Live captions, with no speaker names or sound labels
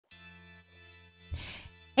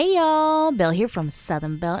Hey y'all, Belle here from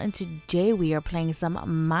Southern Belle, and today we are playing some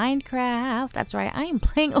Minecraft. That's right, I am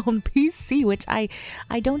playing on PC, which I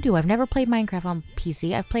don't do. I've never played Minecraft on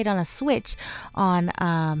PC. I've played on a Switch on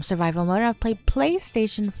survival mode, and I've played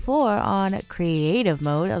PlayStation 4 on creative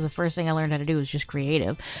mode. That was the first thing I learned how to do, was just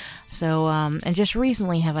creative. So, and just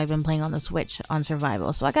recently have I been playing on the Switch on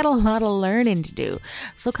survival, so I got a lot of learning to do.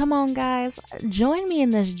 So come on guys, join me in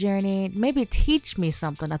this journey, maybe teach me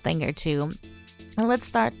something, a thing or two. And let's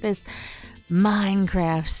start this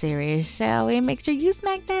Minecraft series, shall we? Make sure you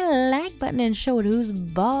smack that like button and show it who's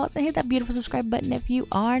boss, and hit that beautiful subscribe button if you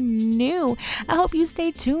are new. I hope you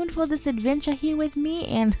stay tuned for this adventure here with me,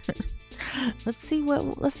 and let's see what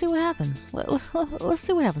happens. Let's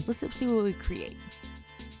see what happens. Let's see what we create.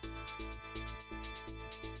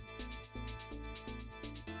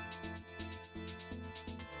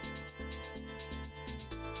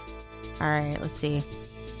 All right, let's see.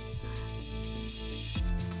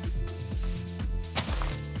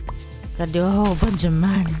 Gotta do a whole bunch of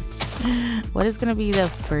mining. What is gonna be the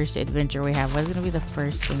first adventure we have? What is gonna be the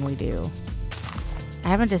first thing we do? I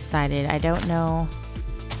haven't decided. I don't know.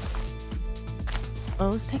 Well,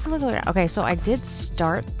 let's take a look around. Okay, so I did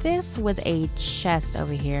start this with a chest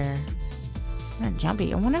over here. I'm not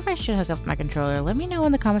jumpy. I wonder if I should hook up my controller. Let me know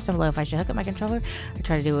in the comments down below if I should hook up my controller or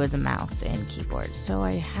try to do it with the mouse and keyboard. So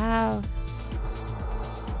I have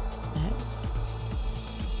that.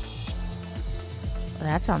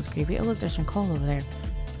 That sounds creepy. Oh look, there's some coal over there.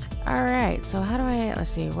 Alright, so how do I, let's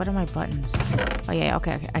see, what are my buttons? Oh yeah,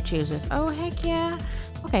 okay, I choose this. Oh heck yeah.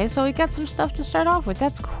 Okay, so we got some stuff to start off with.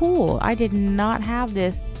 That's cool. I did not have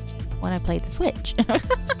this when I played the Switch.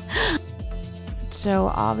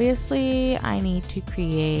 So obviously I need to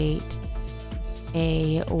create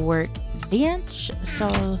a workbench.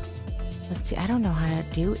 So let's see, I don't know how to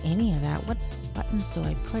do any of that. What buttons do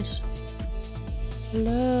I push?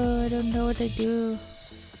 Hello, I don't know what I do.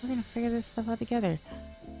 We're gonna figure this stuff out together.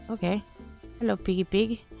 Okay. Hello, Piggy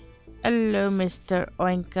Pig. Hello, Mr.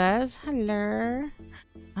 Oinkas. Hello.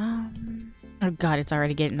 Oh god, it's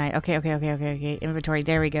already getting night. Okay. Inventory,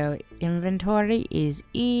 there we go. Inventory is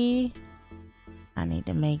E. I need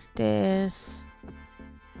to make this.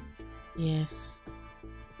 Yes.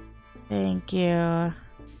 Thank you.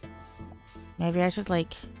 Maybe I should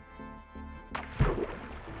like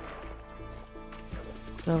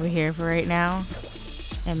go over here for right now.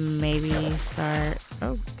 And maybe start.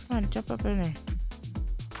 Oh, come on, jump up in there.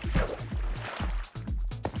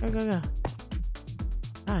 Go.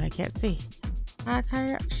 God, I can't see. I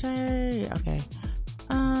can't see. Okay.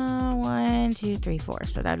 1, 2, 3, 4.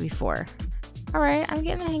 So that'd be 4. All right, I'm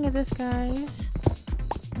getting the hang of this, guys.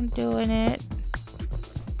 I'm doing it.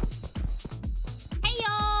 Hey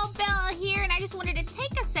y'all, Bella here, and I just wanted to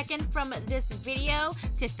take a second from this video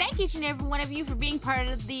to thank each and every one of you for being part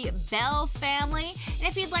of the Belle family. And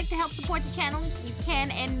if you'd like to help support the channel, you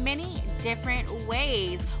can in many different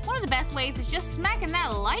ways. One of the best ways is just smacking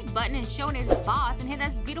that like button and showing it to boss, and hit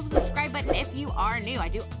that beautiful subscribe button if you are new. I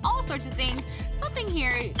do all sorts of things. Something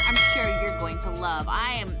here I'm sure you're going to love.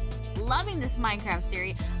 I am loving this Minecraft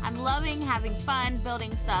series. I'm loving having fun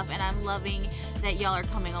building stuff, and I'm loving that y'all are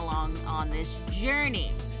coming along on this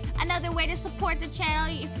journey. Another way to support the channel,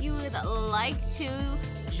 if you would like to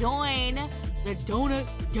join the Donut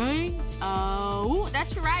Gang, oh,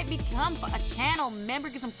 that's right, become a channel member,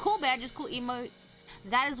 get some cool badges, cool emotes.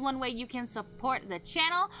 That is one way you can support the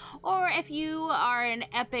channel. Or if you are an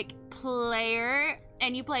epic player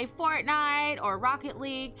and you play Fortnite or Rocket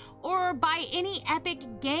League or buy any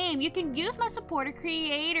epic game, you can use my supporter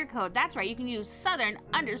creator code. That's right, you can use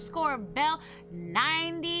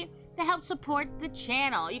Southern_Belle90 to help support the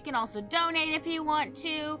channel. You can also donate if you want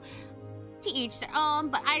to each their own,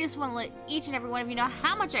 but I just want to let each and every one of you know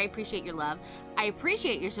how much I appreciate your love. I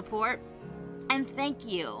appreciate your support, and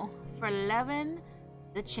thank you for loving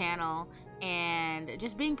the channel and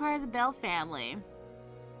just being part of the Belle family.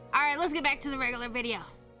 Alright, let's get back to the regular video.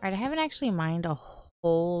 Alright, I haven't actually mined a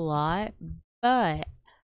whole lot, but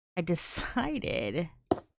I decided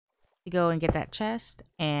to go and get that chest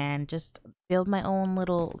and just build my own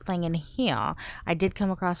little thing in here. I did come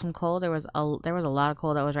across some coal. There was a lot of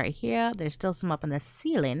coal that was right here. There's still some up in the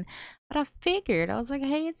ceiling, but I figured, I was like,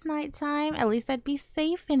 hey, it's nighttime, at least I'd be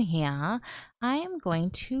safe in here. I am going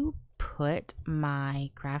to put my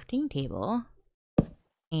crafting table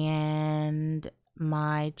and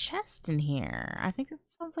my chest in here. I think that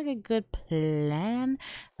sounds like a good plan,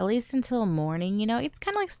 at least until morning. You know, it's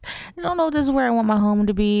kind of like, I don't know if this is where I want my home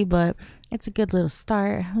to be, but it's a good little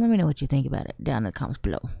start. Let me know what you think about it down in the comments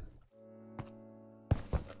below.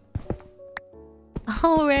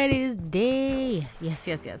 Alright, it's day. Yes.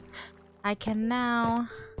 I can now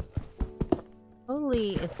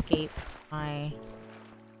totally escape my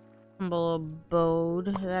humble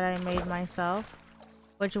abode that I made myself,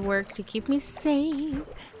 which worked to keep me safe.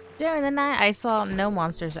 During the night, I saw no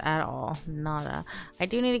monsters at all. Nada. I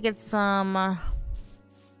do need to get some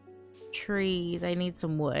trees. I need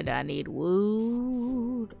some wood. I need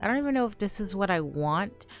wood. I don't even know if this is what I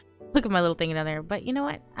want. Look at my little thing down there. But you know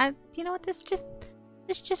what? You know what? This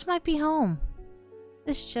just might be home.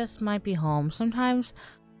 This just might be home. Sometimes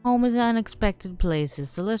home is in unexpected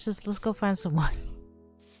places. So let's go find someone.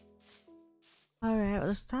 Alright, well,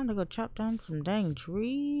 it's time to go chop down some dang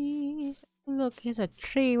trees. Look, here's a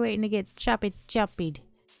tree waiting to get choppied.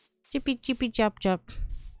 Chippy chippy chop chop.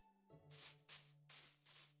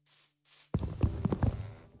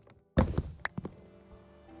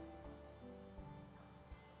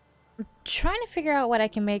 I'm trying to figure out what I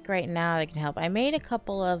can make right now that can help. I made a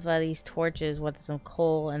couple of these torches with some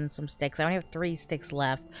coal and some sticks. I only have 3 sticks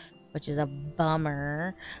left, which is a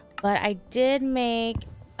bummer. But I did make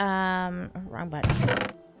wrong button.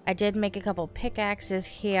 I did make a couple pickaxes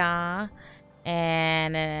here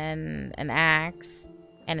and an axe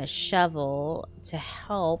and a shovel to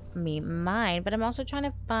help me mine, but I'm also trying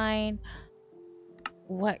to find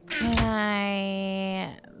what can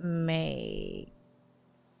I make.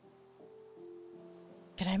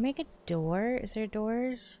 Can I make a door? Is there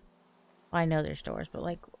doors? Well, I know there's doors, but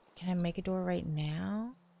like, can I make a door right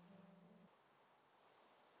now?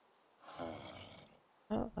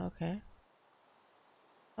 Oh, okay.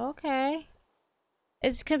 Okay.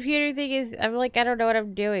 This computer thing is, I'm like, I don't know what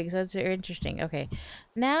I'm doing, so it's interesting. Okay.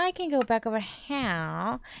 Now I can go back over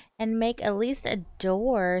here and make at least a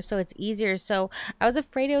door so it's easier. So I was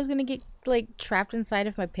afraid I was gonna get like trapped inside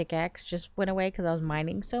if my pickaxe just went away because I was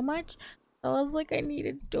mining so much. So I was like, I need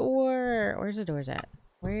a door. Where's the doors at?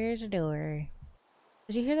 Where's the door?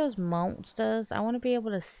 Did you hear those monsters? I want to be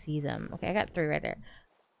able to see them. Okay, I got 3 right there.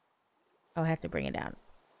 Oh, I have to bring it down.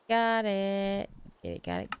 Got it. Okay,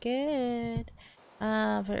 got it. Good.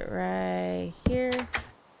 Put it right here.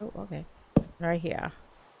 Oh, okay. Right here.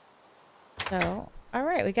 So,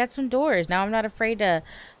 alright, we got some doors. Now I'm not afraid to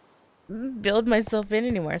build myself in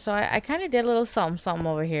anymore. So I kind of did a little something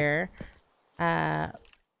over here.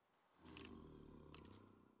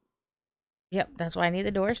 Yep, that's why I need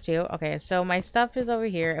the doors too. Okay, so my stuff is over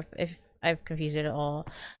here if I've confused it at all.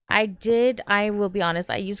 I will be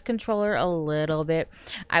honest, I used controller a little bit.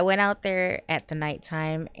 I went out there at the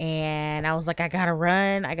nighttime and I was like, I gotta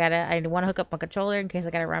run. I want to hook up my controller in case I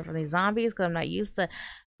gotta run from these zombies because I'm not used to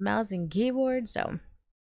mouse and keyboard. So,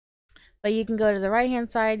 but you can go to the right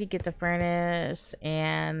hand side, you get the furnace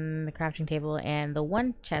and the crafting table and the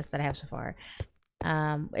 1 chest that I have so far.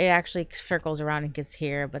 It actually circles around and gets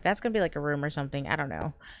here, but that's gonna be like a room or something. I don't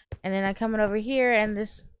know. And then I'm coming over here and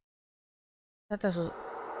this.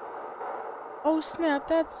 Oh snap!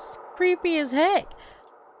 That's creepy as heck.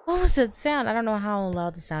 What was that sound? I don't know how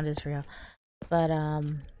loud the sound is for you, but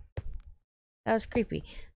that was creepy.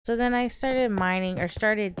 So then I started mining, or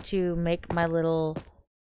started to make my little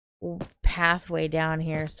pathway down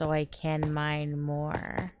here so I can mine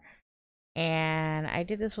more. And I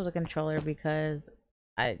did this with a controller because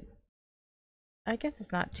I guess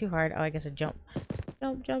it's not too hard. Oh, I guess a jump.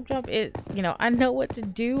 Jump. It, you know, I know what to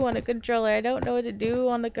do on a controller. I don't know what to do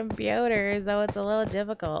on the computer, so it's a little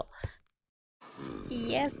difficult.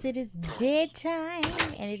 Yes, it is daytime,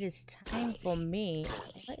 and it is time for me.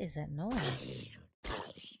 What is that noise?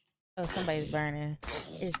 Oh, somebody's burning.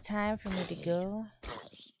 It is time for me to go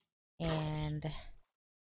and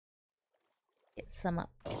get some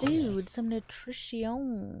food, some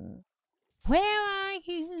nutrition. Where are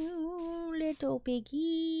you, little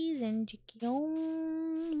piggies and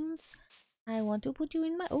chickens? I want to put you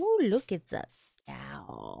in my... Oh, look, it's a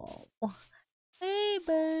cow. Hey,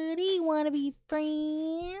 buddy, wanna be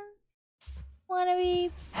friends? Wanna be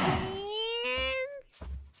friends?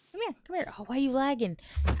 Come here. Oh, why are you lagging?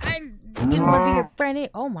 I didn't want to be your friend.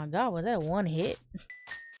 Oh my god, was that a 1 hit?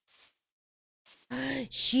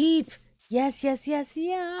 Sheep! Yes.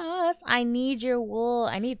 I need your wool.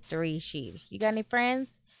 I need 3 sheep. You got any friends?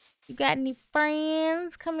 You got any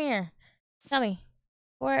friends? Come here. Tell me.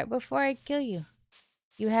 Before I kill you.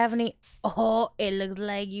 You have any... Oh, it looks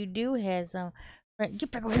like you do have some.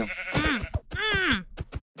 Get back over here.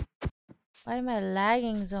 Why am I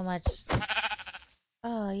lagging so much?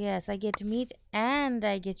 Oh, yes. I get meat and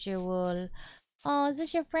I get your wool. Oh, is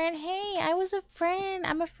this your friend? Hey, I was a friend.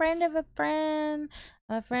 I'm a friend of a friend.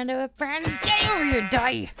 I'm a friend of a friend. Get over here,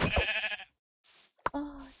 die!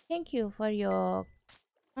 Oh, thank you for your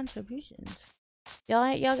contributions.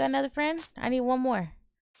 Y'all got another friend? I need 1 more.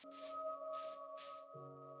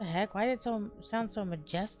 The heck? Why did it sound so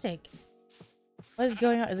majestic? What is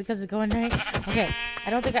going on? Is it because it's going night? Okay, I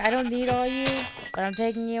don't need all you, but I'm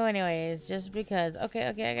taking you anyways, just because. Okay,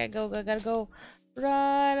 I gotta go.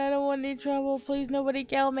 Run, I don't want any trouble. Please, nobody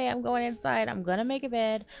kill me. I'm going inside. I'm gonna make a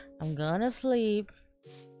bed. I'm gonna sleep.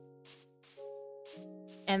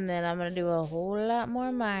 And then I'm gonna do a whole lot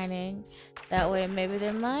more mining. That way, maybe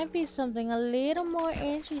there might be something a little more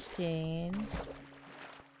interesting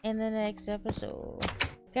in the next episode.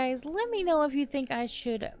 Guys, let me know if you think I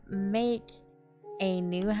should make a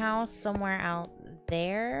new house somewhere out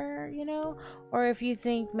there, you know, or if you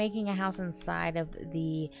think making a house inside of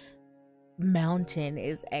the mountain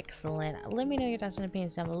is excellent. Let me know your thoughts and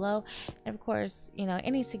opinions down below, and of course, you know,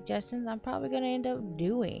 any suggestions I'm probably gonna end up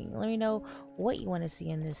doing. Let me know what you want to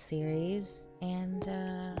see in this series, and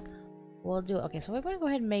we'll do it. Okay, so we're gonna go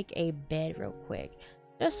ahead and make a bed real quick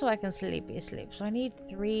just so I can sleep. So I need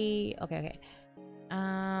 3. Okay,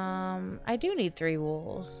 I do need 3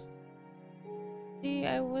 wools. See,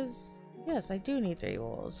 yes, I do need 3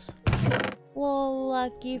 wools. Well,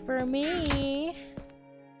 lucky for me,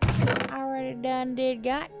 I already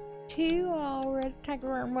got 2 already. Take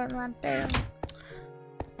one right there.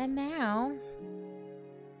 And now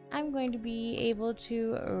I'm going to be able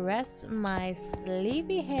to rest my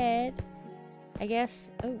sleepy head. I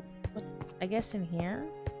guess. Oh, I guess in here.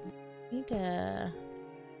 I need to.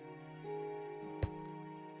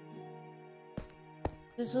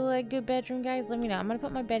 This look like a good bedroom, guys? Let me know. I'm gonna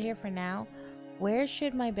put my bed here for now. Where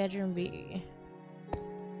should my bedroom be?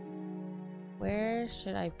 Where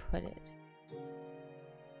should I put it?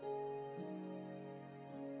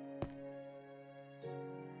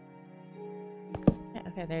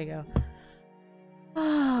 Okay, there you go.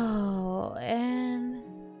 Oh, and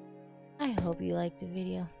I hope you liked the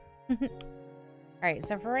video. Alright,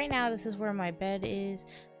 so for right now, this is where my bed is.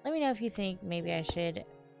 Let me know if you think maybe I should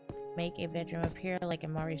make a bedroom up here like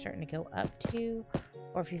I'm already starting to go up to,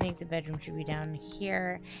 or if you think the bedroom should be down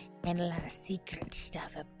here and a lot of secret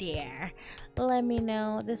stuff up there. Let me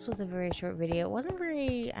know. This was a very short video. It wasn't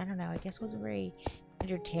very, I don't know, I guess it wasn't very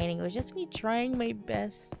entertaining. It was just me trying my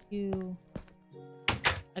best to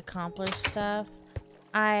accomplish stuff.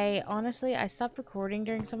 I stopped recording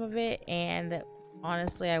during some of it, and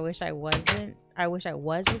honestly I wish I was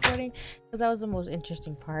recording, because that was the most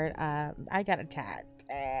interesting part. I got attacked.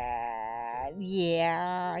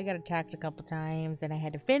 Yeah, I got attacked a couple times and I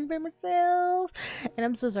had to fend for myself, and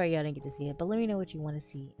I'm so sorry y'all didn't get to see it, but let me know what you want to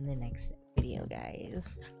see in the next video, guys.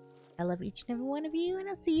 I love each and every one of you, and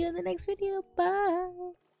I'll see you in the next video.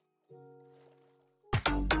 Bye.